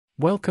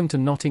Welcome to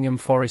Nottingham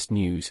Forest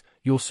News,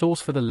 your source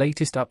for the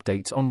latest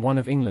updates on one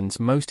of England's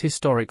most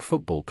historic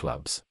football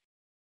clubs.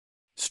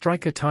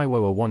 Striker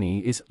Taiwo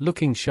Awoniyi is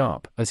looking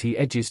sharp as he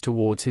edges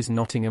towards his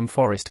Nottingham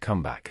Forest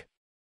comeback.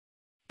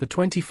 The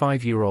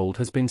 25-year-old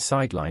has been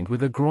sidelined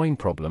with a groin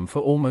problem for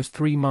almost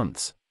 3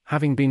 months,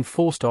 having been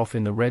forced off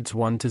in the Reds'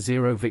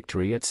 1-0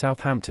 victory at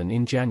Southampton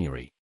in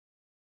January.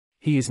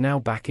 He is now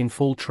back in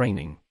full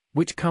training,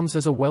 which comes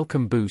as a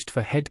welcome boost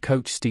for head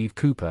coach Steve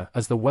Cooper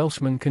as the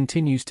Welshman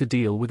continues to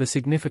deal with a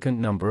significant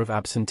number of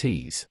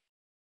absentees.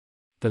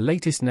 The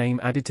latest name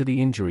added to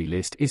the injury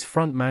list is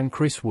frontman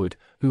Chris Wood,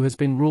 who has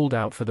been ruled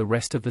out for the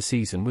rest of the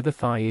season with a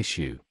thigh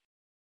issue.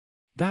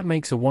 That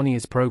makes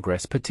Awoniyi's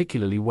progress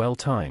particularly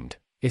well-timed,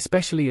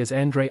 especially as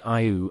Andre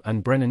Ayew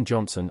and Brennan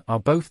Johnson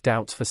are both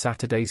doubts for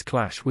Saturday's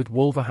clash with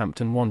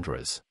Wolverhampton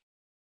Wanderers.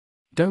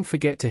 Don't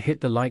forget to hit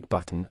the like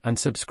button and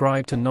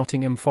subscribe to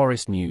Nottingham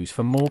Forest News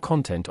for more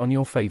content on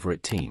your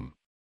favourite team.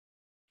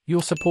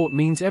 Your support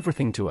means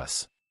everything to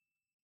us.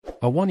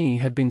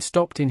 Awoniyi had been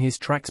stopped in his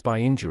tracks by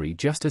injury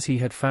just as he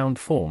had found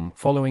form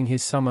following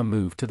his summer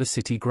move to the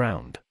City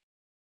ground.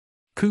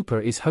 Cooper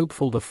is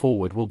hopeful the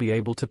forward will be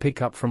able to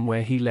pick up from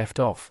where he left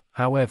off,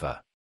 however.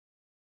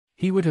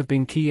 He would have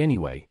been key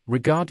anyway,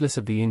 regardless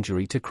of the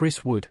injury to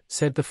Chris Wood,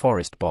 said the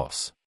Forest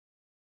boss.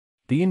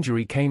 The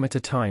injury came at a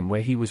time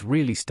where he was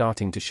really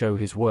starting to show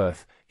his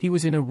worth. He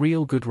was in a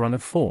real good run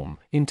of form,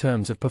 in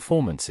terms of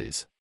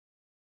performances.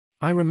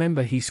 I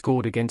remember he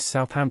scored against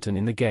Southampton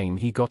in the game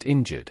he got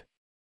injured.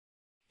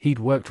 He'd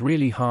worked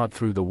really hard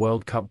through the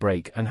World Cup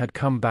break and had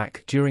come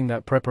back during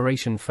that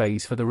preparation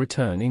phase for the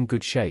return in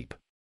good shape.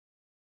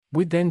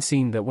 We'd then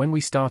seen that when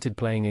we started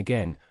playing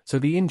again, so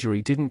the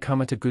injury didn't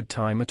come at a good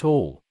time at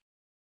all.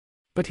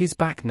 But he's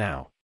back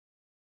now.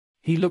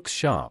 He looks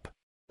sharp.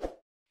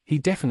 He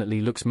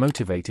definitely looks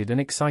motivated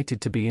and excited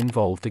to be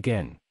involved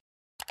again.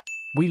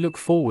 We look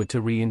forward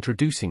to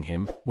reintroducing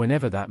him,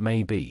 whenever that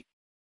may be.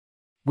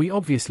 We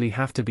obviously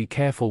have to be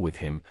careful with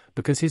him,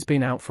 because he's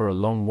been out for a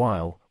long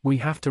while. We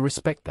have to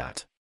respect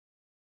that.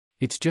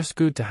 It's just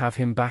good to have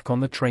him back on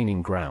the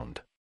training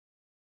ground.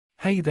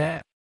 Hey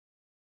there!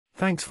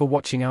 Thanks for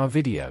watching our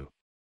video.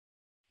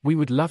 We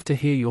would love to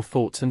hear your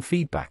thoughts and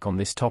feedback on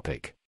this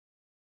topic.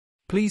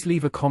 Please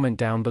leave a comment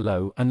down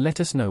below and let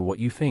us know what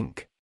you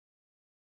think.